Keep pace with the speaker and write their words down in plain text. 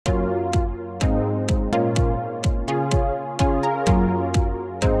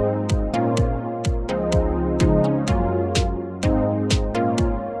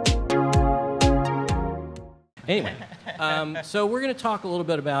Anyway, so we're going to talk a little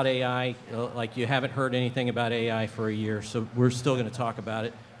bit about AI. Like you haven't heard anything about AI for a year, so we're still going to talk about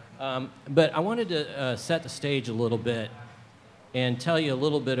it. But I wanted to set the stage a little bit and tell you a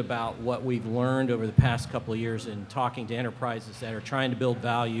little bit about what we've learned over the past couple of years in talking to enterprises that are trying to build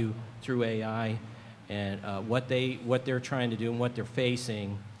value through AI and what they're trying to do and what they're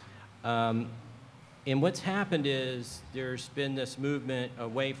facing. And what's happened is there's been this movement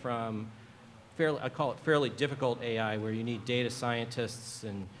away from I call it fairly difficult AI, where you need data scientists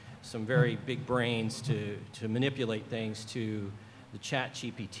and some very big brains to manipulate things, to the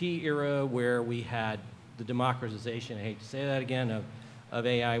ChatGPT era, where we had the democratization, I hate to say that again, of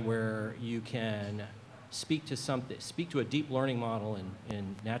AI, where you can speak to a deep learning model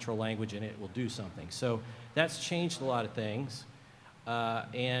in natural language and it will do something. So that's changed a lot of things.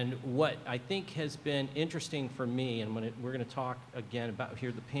 And what I think has been interesting for me, and we're going to talk again about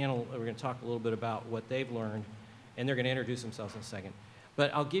here, the panel, we're going to talk a little bit about what they've learned, and they're going to introduce themselves in a second.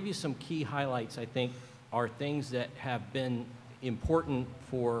 But I'll give you some key highlights, I think, are things that have been important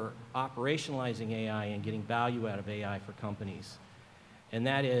for operationalizing AI and getting value out of AI for companies. And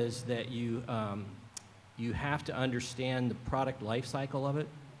that is that you have to understand the product life cycle of it,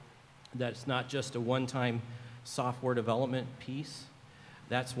 that it's not just a one-time software development piece.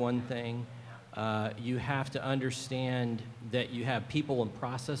 That's one thing. You have to understand that you have people and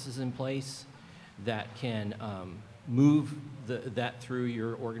processes in place that can move that through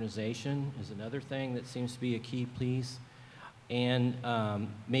your organization is another thing that seems to be a key piece. And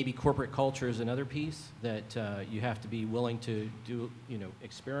maybe corporate culture is another piece that you have to be willing to do,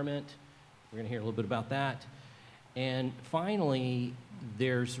 experiment. We're going to hear a little bit about that. And finally,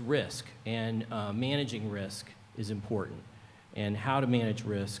 there's risk, and managing risk is important, and how to manage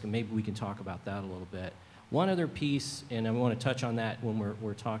risk, and maybe we can talk about that a little bit. One other piece, and I want to touch on that when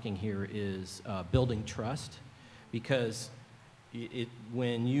we're talking here, is building trust, because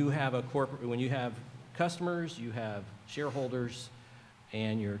when you have customers, you have shareholders,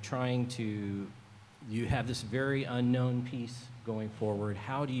 and you have this very unknown piece going forward.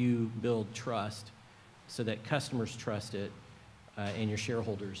 How do you build trust so that customers trust it and your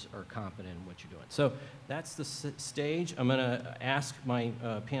shareholders are confident in what you're doing? So that's the stage. I'm going to ask my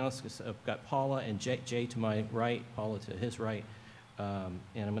panelists, because I've got Paula and Jay to my right, Paula to his right, and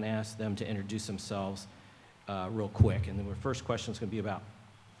I'm going to ask them to introduce themselves real quick. And then our first question is going to be about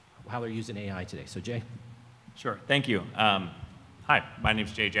how they're using AI today. So Jay? Sure, thank you. Hi, my name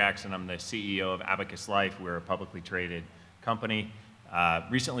is Jay Jackson. I'm the CEO of Abacus Life. We're a publicly traded company.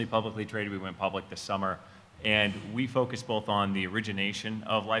 Recently publicly traded, we went public this summer. And we focus both on the origination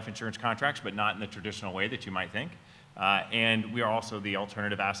of life insurance contracts, but not in the traditional way that you might think. And we are also the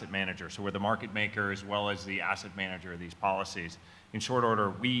alternative asset manager. So we're the market maker as well as the asset manager of these policies. In short order,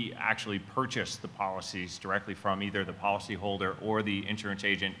 we actually purchase the policies directly from either the policyholder or the insurance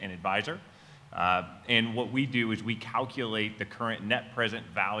agent and advisor. And what we do is we calculate the current net present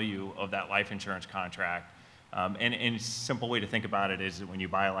value of that life insurance contract. And a simple way to think about it is that when you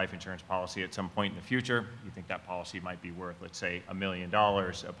buy a life insurance policy at some point in the future, you think that policy might be worth, let's say, $1 million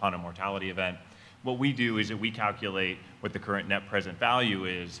upon a mortality event. What we do is that we calculate what the current net present value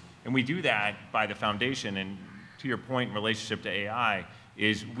is, and we do that by the foundation, and to your point in relationship to AI,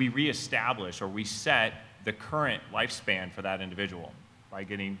 is we reestablish or we set the current lifespan for that individual by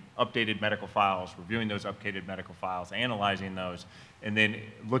getting updated medical files, reviewing those updated medical files, analyzing those, and then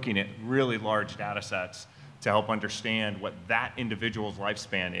looking at really large data sets to help understand what that individual's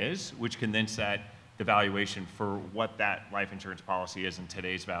lifespan is, which can then set the valuation for what that life insurance policy is in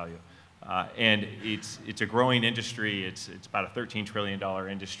today's value. And it's a growing industry. It's about a $13 trillion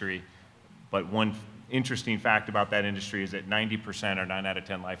industry. But one interesting fact about that industry is that 90% or 9 out of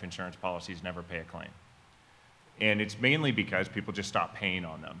 10 life insurance policies never pay a claim. And it's mainly because people just stop paying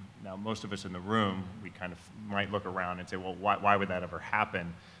on them. Now, most of us in the room, we kind of might look around and say, well, why would that ever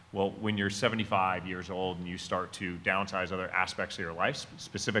happen? Well, when you're 75 years old and you start to downsize other aspects of your life,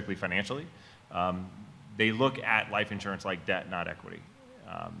 specifically financially, they look at life insurance like debt, not equity.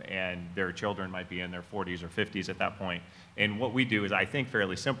 And their children might be in their 40s or 50s at that point. And what we do is, I think,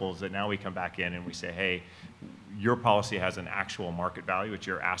 fairly simple, is that now we come back in and we say, hey, your policy has an actual market value. It's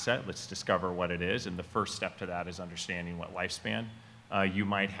your asset. Let's discover what it is. And the first step to that is understanding what lifespan you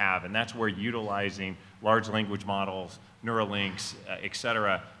might have. And that's where utilizing large language models, Neuralinks, et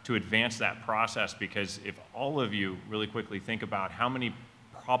cetera, to advance that process. Because if all of you really quickly think about how many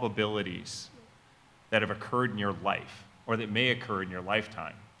probabilities that have occurred in your life or that may occur in your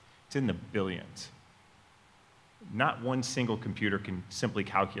lifetime, it's in the billions. Not one single computer can simply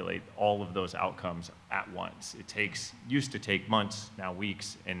calculate all of those outcomes at once. Used to take months, now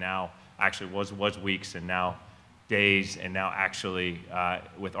weeks, and now actually was weeks, and now days, and now actually,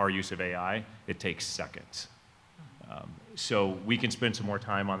 with our use of AI, it takes seconds. So we can spend some more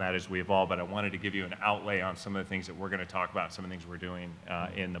time on that as we evolve, but I wanted to give you an outlay on some of the things that we're going to talk about, some of the things we're doing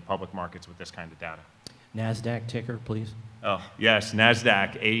in the public markets with this kind of data. NASDAQ ticker, please. Oh, yes,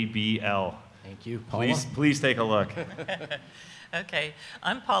 NASDAQ, ABL. Thank you. Paula? Please take a look. Okay,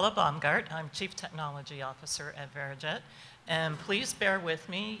 I'm Paula Baumgart. I'm Chief Technology Officer at Verijet. And please bear with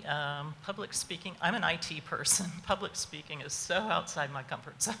me. Public speaking, I'm an IT person. Public speaking is so outside my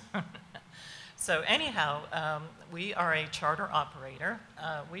comfort zone. So anyhow, we are a charter operator.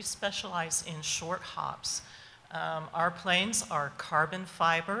 We specialize in short hops. Our planes are carbon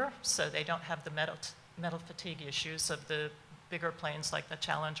fiber, so they don't have the metal fatigue issues of the bigger planes like the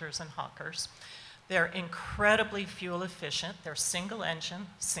Challengers and Hawkers. They're incredibly fuel efficient. They're single engine,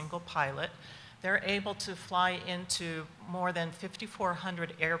 single pilot. They're able to fly into more than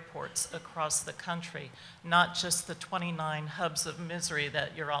 5,400 airports across the country, not just the 29 hubs of misery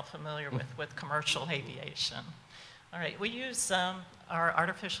that you're all familiar with commercial aviation. All right, we use our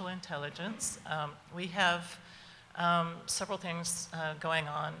artificial intelligence. We have several things going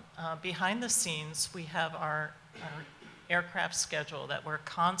on. Behind the scenes, we have our aircraft schedule that we're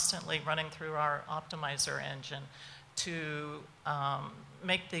constantly running through our optimizer engine to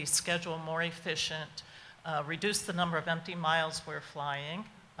make the schedule more efficient, reduce the number of empty miles we're flying,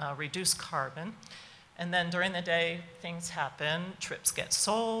 reduce carbon. And then during the day, things happen, trips get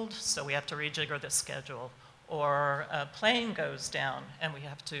sold, so we have to rejigger the schedule. Or a plane goes down and we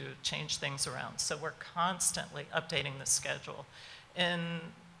have to change things around. So we're constantly updating the schedule. In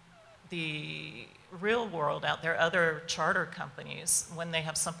the real world out there, other charter companies, when they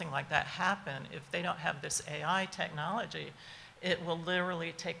have something like that happen, if they don't have this AI technology, it will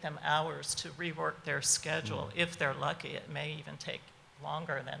literally take them hours to rework their schedule. If they're lucky, it may even take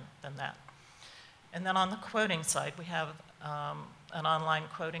longer than that. And then on the quoting side, we have an online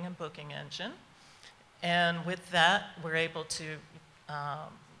quoting and booking engine. And with that, we're able to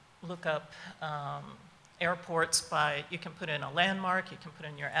look up airports by, you can put in a landmark, you can put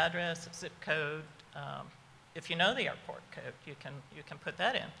in your address, zip code. If you know the airport code, you can put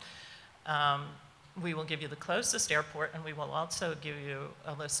that in. We will give you the closest airport, and we will also give you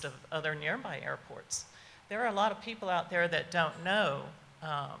a list of other nearby airports. There are a lot of people out there that don't know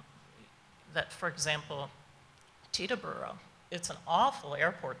that, for example, Teterboro, it's an awful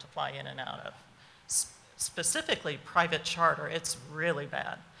airport to fly in and out of. Specifically private charter, it's really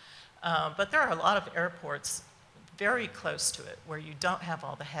bad. But there are a lot of airports very close to it where you don't have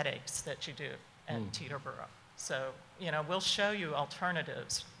all the headaches that you do at Teterboro. So, you know, we'll show you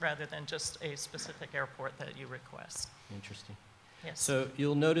alternatives rather than just a specific airport that you request. Interesting. Yes. So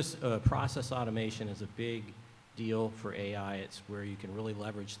you'll notice process automation is a big deal for AI. It's where you can really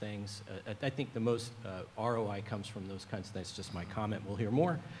leverage things. I think the most ROI comes from those kinds of things. It's just my comment. We'll hear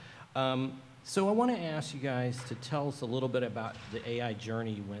more. So I want to ask you guys to tell us a little bit about the AI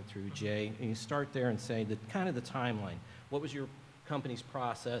journey you went through, Jay. And you start there and say that kind of the timeline. What was your company's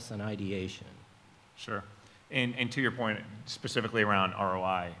process and ideation? Sure. And to your point, specifically around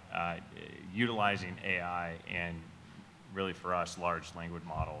ROI, utilizing AI and really for us, large language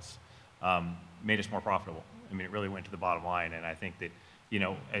models, made us more profitable. I mean, it really went to the bottom line. And I think that, you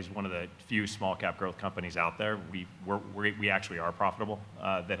know, as one of the few small cap growth companies out there, we actually are profitable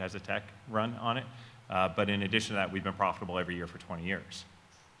that has a tech run on it. But in addition to that, we've been profitable every year for 20 years.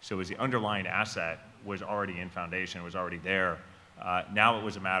 So as the underlying asset was already in foundation, was already there, now it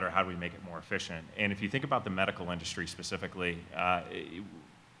was a matter of how do we make it more efficient. And if you think about the medical industry specifically,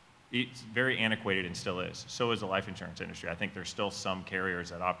 it's very antiquated and still is. So is the life insurance industry. I think there's still some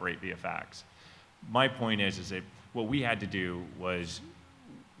carriers that operate via fax. My point is that what we had to do was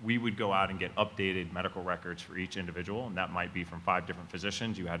we would go out and get updated medical records for each individual, and that might be from 5 different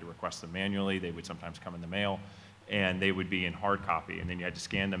physicians. You had to request them manually. They would sometimes come in the mail, and they would be in hard copy, and then you had to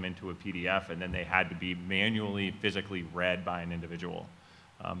scan them into a PDF, and then they had to be manually, physically read by an individual.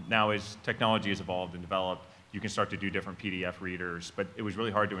 Now, as technology has evolved and developed, you can start to do different PDF readers, but it was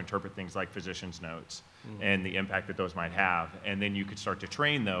really hard to interpret things like physician's notes and the impact that those might have. And then you could start to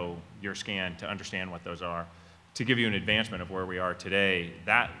train, though, your scan to understand what those are. To give you an advancement of where we are today,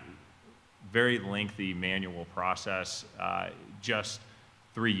 that very lengthy manual process just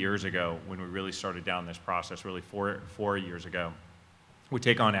 3 years ago, when we really started down this process, really four years ago, would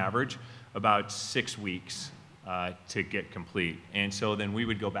take on average about 6 weeks to get complete. And so then we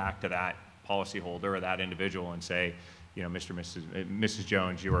would go back to that policyholder or that individual and say, you know, Mr. Mrs.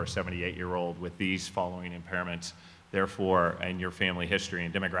 Jones, you are a 78-year-old with these following impairments. Therefore, and your family history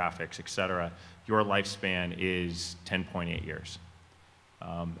and demographics, et cetera, your lifespan is 10.8 years.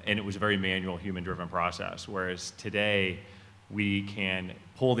 And it was a very manual, human-driven process, whereas today, we can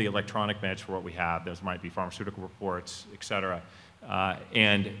pull the electronic meds for what we have. Those might be pharmaceutical reports, et cetera.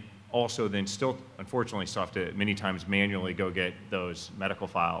 And also then still, unfortunately, still have to many times manually go get those medical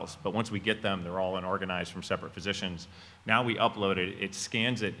files. But once we get them, they're all organized from separate physicians. Now we upload it, it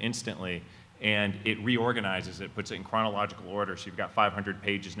scans it instantly, and it reorganizes it, puts it in chronological order. So you've got 500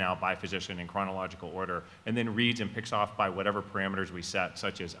 pages now by physician in chronological order, and then reads and picks off by whatever parameters we set,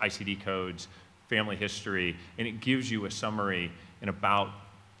 such as ICD codes, family history, and it gives you a summary in about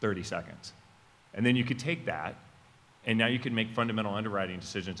 30 seconds. And then you could take that, and now you can make fundamental underwriting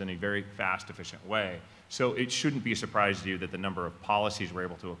decisions in a very fast, efficient way. So it shouldn't be a surprise to you that the number of policies we're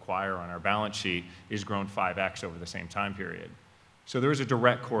able to acquire on our balance sheet is grown 5x over the same time period. So there is a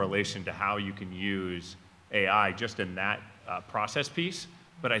direct correlation to how you can use AI just in that process piece.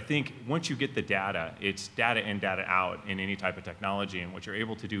 But I think once you get the data, it's data in, data out in any type of technology. And what you're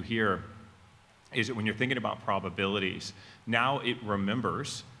able to do here is that when you're thinking about probabilities, now it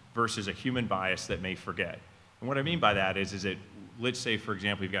remembers versus a human bias that may forget. And what I mean by that is that, let's say, for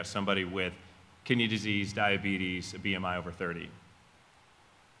example, you've got somebody with kidney disease, diabetes, a BMI over 30.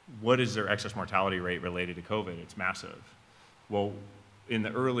 What is their excess mortality rate related to COVID? It's massive. Well, in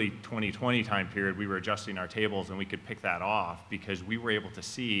the early 2020 time period, we were adjusting our tables and we could pick that off because we were able to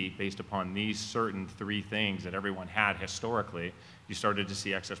see, based upon these certain 3 things that everyone had historically, you started to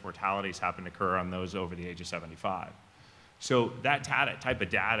see excess mortalities happen to occur on those over the age of 75. So that type of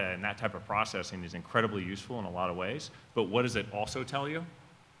data and that type of processing is incredibly useful in a lot of ways, but what does it also tell you?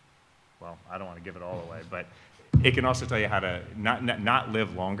 Well, I don't want to give it all away, but it can also tell you how to not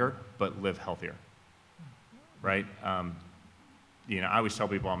live longer, but live healthier, right? You know, I always tell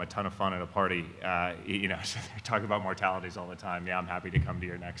people I'm a ton of fun at a party. You know, so they're talking about mortalities all the time. Yeah, I'm happy to come to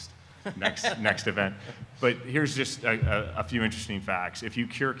your next event. But here's just a few interesting facts. If you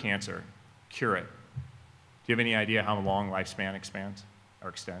cure cancer, cure it. Do you have any idea how long lifespan expands or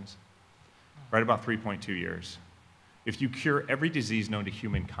extends? Right about 3.2 years. If you cure every disease known to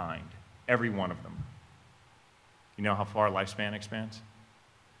humankind, every one of them, you know how far lifespan expands?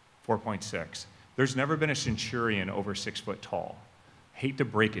 4.6. There's never been a centurion over 6 foot tall. Hate to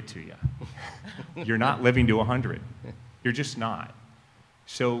break it to you. You're not living to 100. You're just not.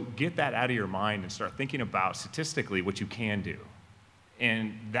 So get that out of your mind and start thinking about statistically what you can do.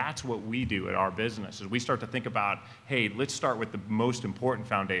 And that's what we do at our business, is we start to think about, hey, let's start with the most important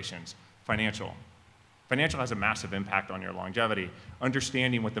foundations, financial. Financial has a massive impact on your longevity.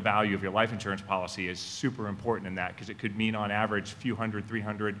 Understanding what the value of your life insurance policy is super important in that, because it could mean on average a few hundred,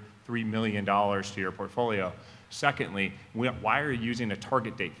 $300, $3 million to your portfolio. Secondly, why are you using a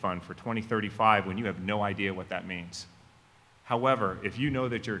target date fund for 2035 when you have no idea what that means? However, if you know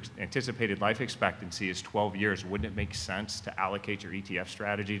that your anticipated life expectancy is 12 years, wouldn't it make sense to allocate your ETF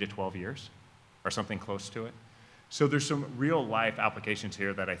strategy to 12 years or something close to it? So there's some real life applications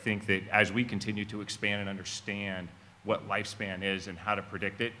here that I think that as we continue to expand and understand what lifespan is and how to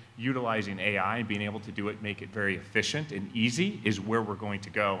predict it, utilizing AI and being able to do it, make it very efficient and easy is where we're going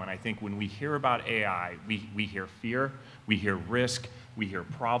to go. And I think when we hear about AI, we hear fear, we hear risk, we hear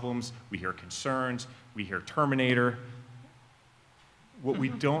problems, we hear concerns, we hear Terminator. What we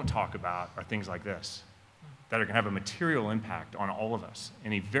don't talk about are things like this, that are going to have a material impact on all of us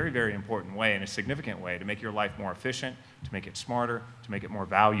in a very, very important way, in a significant way, to make your life more efficient, to make it smarter, to make it more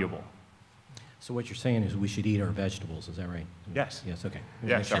valuable. So what you're saying is we should eat our vegetables, is that right? Yes. Yes, okay.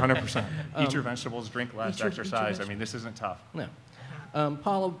 Yes, 100%. Eat your vegetables, drink less, exercise. I mean, this isn't tough. No.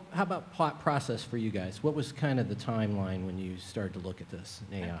 Paula, how about process for you guys? What was kind of the timeline when you started to look at this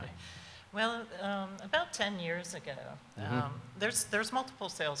in AI? Well, about 10 years ago, there's multiple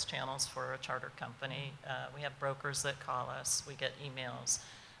sales channels for a charter company. We have brokers that call us. We get emails.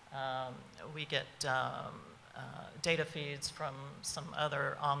 We get data feeds from some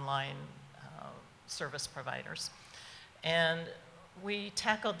other online service providers. And we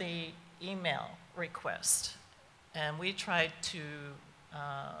tackled the email request. And we tried to,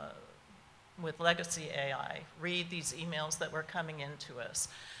 with legacy AI, read these emails that were coming into us.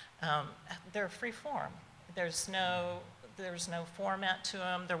 They're free form. There's no format to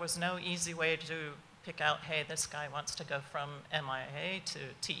them. There was no easy way to pick out, hey, this guy wants to go from MIA to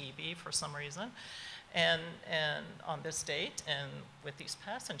TEB for some reason, and on this date, and with these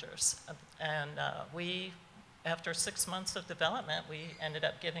passengers. And we, after 6 months of development, we ended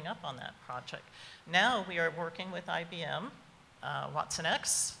up giving up on that project. Now we are working with IBM, Watson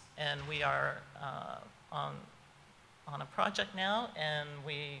X, and we are on a project now, and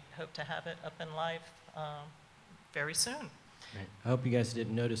we hope to have it up and live very soon. Right. I hope you guys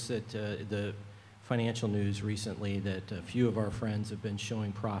didn't notice that the financial news recently that a few of our friends have been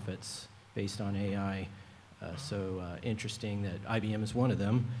showing profits based on AI. Interesting that IBM is one of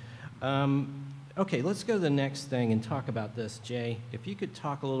them. Okay, let's go to the next thing and talk about this. Jay, if you could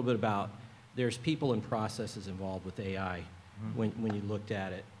talk a little bit about, there's people and processes involved with AI when you looked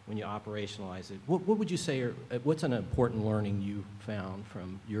at it, when you operationalize it. What would you say, what's an important learning you found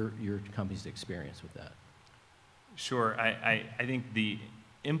from your company's experience with that? Sure. I think the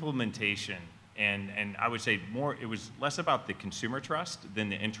implementation, and I would say more, it was less about the consumer trust than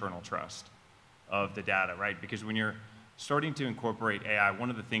the internal trust of the data, right? Because when you're starting to incorporate AI, one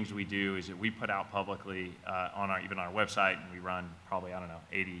of the things we do is that we put out publicly even on our website, and we run probably,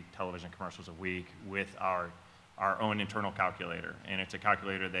 80 television commercials a week with our own internal calculator. And it's a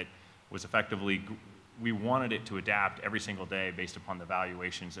calculator that was effectively, we wanted it to adapt every single day based upon the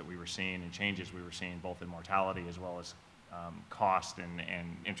valuations that we were seeing and changes we were seeing both in mortality as well as cost and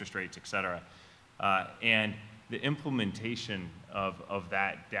interest rates, et cetera. And the implementation of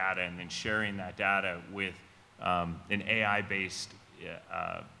that data and then sharing that data with an AI-based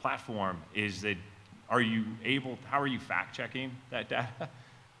platform is that, how are you fact-checking that data,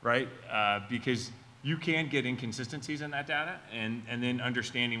 right? Because you can get inconsistencies in that data, and then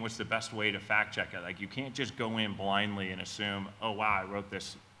understanding what's the best way to fact-check it. Like, you can't just go in blindly and assume, oh, wow, I wrote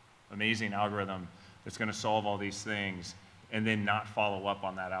this amazing algorithm that's going to solve all these things, and then not follow up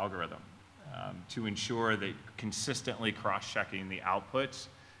on that algorithm to ensure that consistently cross-checking the outputs.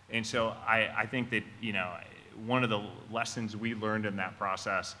 And so I think that, one of the lessons we learned in that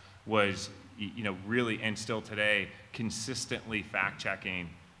process was, really, and still today, consistently fact-checking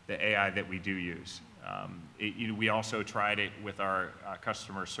the AI that we do use. We also tried it with our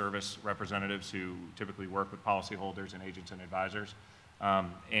customer service representatives who typically work with policyholders and agents and advisors.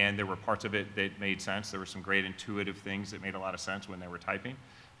 And there were parts of it that made sense. There were some great intuitive things that made a lot of sense when they were typing.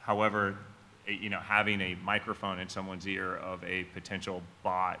 However, having a microphone in someone's ear of a potential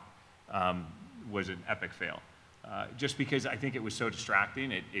bot was an epic fail. Just because I think it was so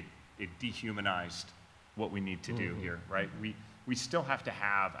distracting, it dehumanized what we need to do here, right? We still have to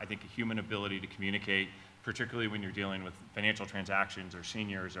have, I think, a human ability to communicate, particularly when you're dealing with financial transactions or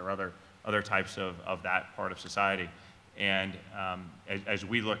seniors or other types of that part of society. And as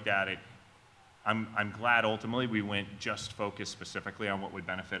we looked at it, I'm glad ultimately we went just focused specifically on what would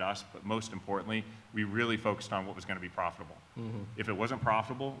benefit us, but most importantly, we really focused on what was going to be profitable. If it wasn't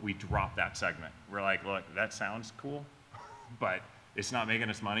profitable, we dropped that segment. We're like, look, that sounds cool, but it's not making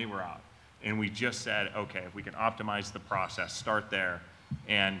us money, we're out. And we just said, okay, if we can optimize the process, start there.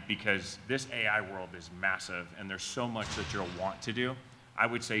 And because this AI world is massive and there's so much that you'll want to do, I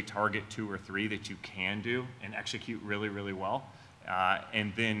would say target 2 or 3 that you can do and execute really, really well,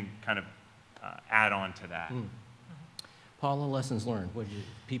 and then kind of add on to that. Paula, lessons learned,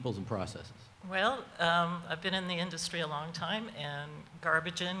 peoples and processes. Well, I've been in the industry a long time, and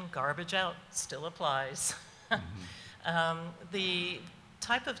garbage in, garbage out still applies. The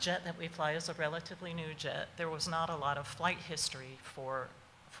type of jet that we fly is a relatively new jet. There was not a lot of flight history for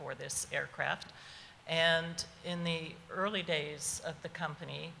this aircraft. And in the early days of the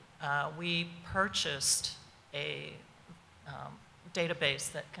company, we purchased a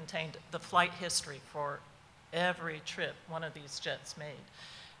database that contained the flight history for every trip one of these jets made.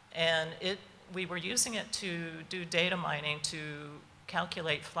 And we were using it to do data mining to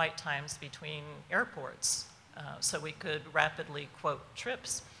calculate flight times between airports so we could rapidly quote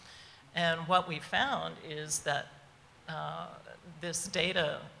trips. And what we found is that this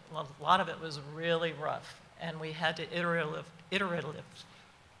data, a lot of it was really rough, and we had to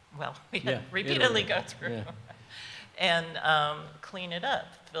repeatedly go through and clean it up,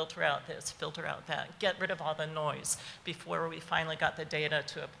 filter out this, filter out that, get rid of all the noise before we finally got the data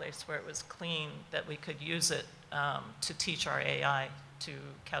to a place where it was clean, that we could use it to teach our AI to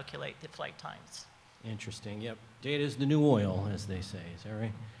calculate the flight times. Interesting, yep. Data is the new oil, as they say, is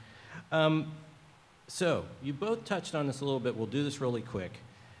that right? So, you both touched on this a little bit. We'll do this really quick.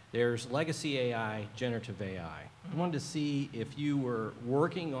 There's legacy AI, generative AI. I wanted to see if you were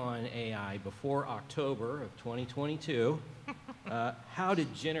working on AI before October of 2022. How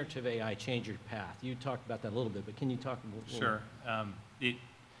did generative AI change your path? You talked about that a little bit, but can you talk a little? Sure.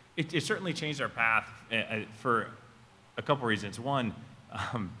 It certainly changed our path for a couple reasons. One,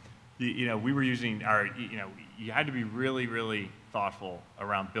 we were using you had to be really, really thoughtful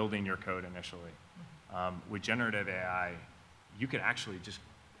around building your code initially. With generative AI, you could actually just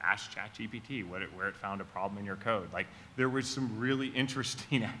ask ChatGPT where it found a problem in your code. Like, there was some really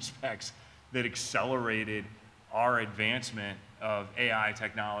interesting aspects that accelerated our advancement of AI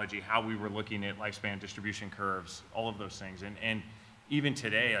technology, how we were looking at lifespan distribution curves, all of those things. And even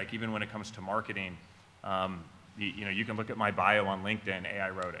today, like even when it comes to marketing, you can look at my bio on LinkedIn, AI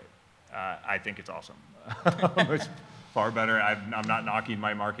wrote it. I think it's awesome. It's far better. I'm not knocking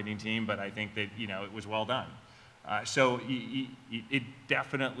my marketing team, but I think that, it was well done. So it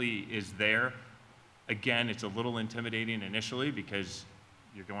definitely is there. Again, it's a little intimidating initially because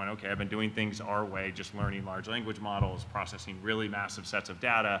you're going, okay, I've been doing things our way, just learning large language models, processing really massive sets of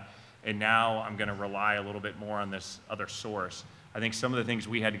data, and now I'm going to rely a little bit more on this other source. I think some of the things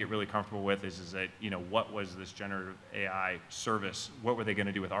we had to get really comfortable with is that, what was this generative AI service? What were they going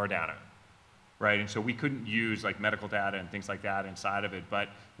to do with our data? Right? And so we couldn't use like medical data and things like that inside of it. But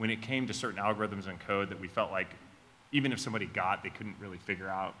when it came to certain algorithms and code that we felt like, even if somebody they couldn't really figure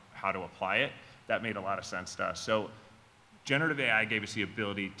out how to apply it, that made a lot of sense to us. So generative AI gave us the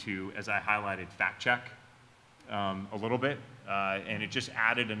ability to, as I highlighted, fact check a little bit. And it just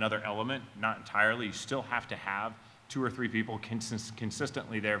added another element, not entirely. You still have to have 2 or 3 people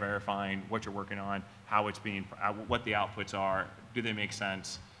consistently there verifying what you're working on, how it's being, what the outputs are, do they make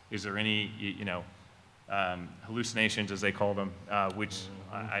sense? Is there any, hallucinations, as they call them, which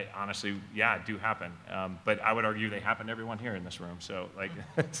I honestly, do happen. But I would argue they happen to everyone here in this room. So, like,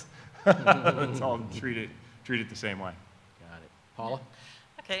 let's all treat it the same way. Got it. Paula?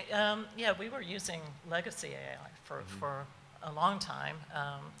 Okay, we were using legacy AI for a long time.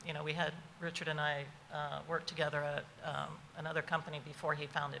 We had, Richard and I worked together at another company before he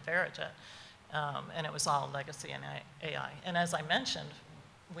founded Verijet, and it was all legacy and AI. And as I mentioned,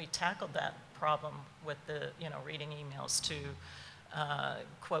 we tackled that problem with the, reading emails to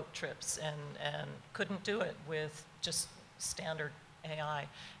quote trips and couldn't do it with just standard AI.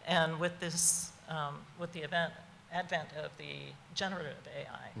 And with this, with the advent of the generative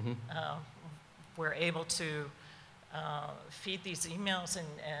AI, we're able to feed these emails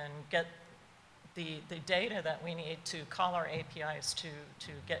and get the data that we need to call our APIs to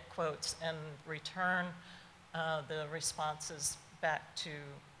get quotes and return the responses back to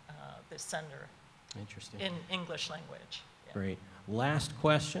the sender. Interesting. In English language. Yeah. Great. Last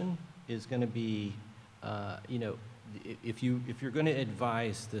question is going to be, if you're going to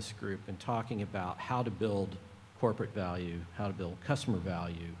advise this group in talking about how to build corporate value, how to build customer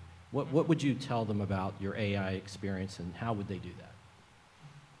value, what would you tell them about your AI experience and how would they do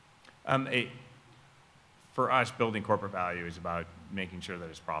that? For us, building corporate value is about making sure that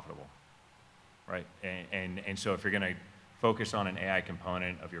it's profitable, right? And so if you're going to focus on an AI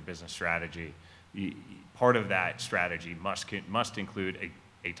component of your business strategy, part of that strategy must include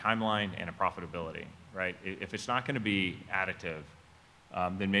a timeline and a profitability, right? If it's not going to be additive,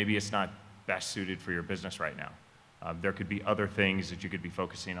 then maybe it's not best suited for your business right now. There could be other things that you could be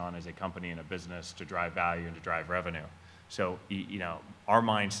focusing on as a company and a business to drive value and to drive revenue. So, our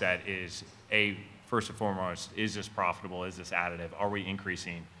mindset is, first and foremost, is this profitable? Is this additive? Are we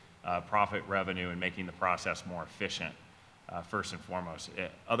increasing profit, revenue, and making the process more efficient? First and foremost.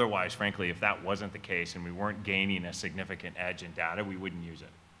 Otherwise, frankly, if that wasn't the case and we weren't gaining a significant edge in data, we wouldn't use it.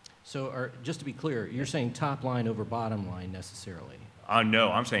 So just to be clear, you're saying top line over bottom line necessarily?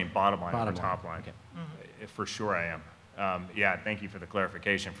 No, I'm saying bottom line over top line. Okay. For sure I am. Thank you for the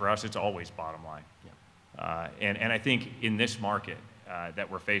clarification. For us, it's always bottom line. Yeah. And I think in this market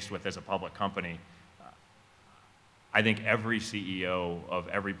that we're faced with as a public company, I think every CEO of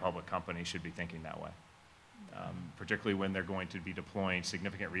every public company should be thinking that way. Particularly when they're going to be deploying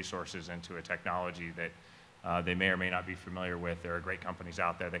significant resources into a technology that they may or may not be familiar with. There are great companies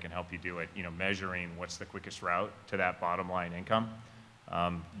out there that can help you do it. Measuring what's the quickest route to that bottom line income.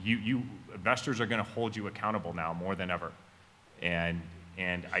 Investors are going to hold you accountable now more than ever. And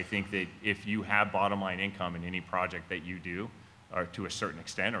I think that if you have bottom line income in any project that you do, or to a certain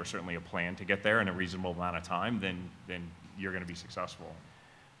extent, or certainly a plan to get there in a reasonable amount of time, then you're going to be successful.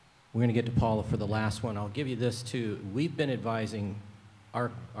 We're going to get to Paula for the last one. I'll give you this too. We've been advising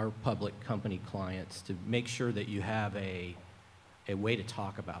our public company clients to make sure that you have a way to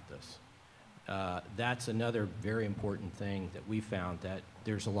talk about this. That's another very important thing that we found, that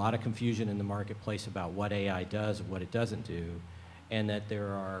there's a lot of confusion in the marketplace about what AI does and what it doesn't do, and that there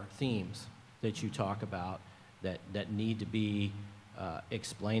are themes that you talk about that need to be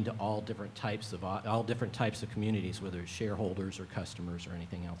explained to all different types of communities, whether it's shareholders or customers or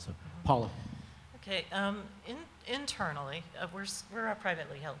anything else. So, Paula. Okay. Internally, we're a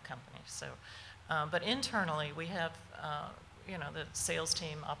privately held company. So, but internally, we have the sales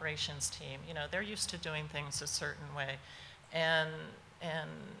team, operations team. They're used to doing things a certain way, and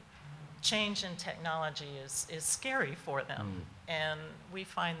change in technology is scary for them. And we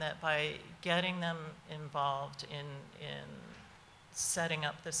find that by getting them involved in setting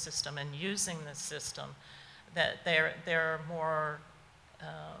up the system and using the system, that they're more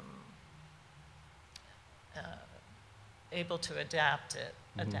able to adapt it.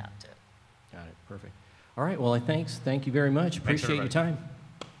 Got it. Perfect. All right. Well, thank you very much. Appreciate your everybody. time.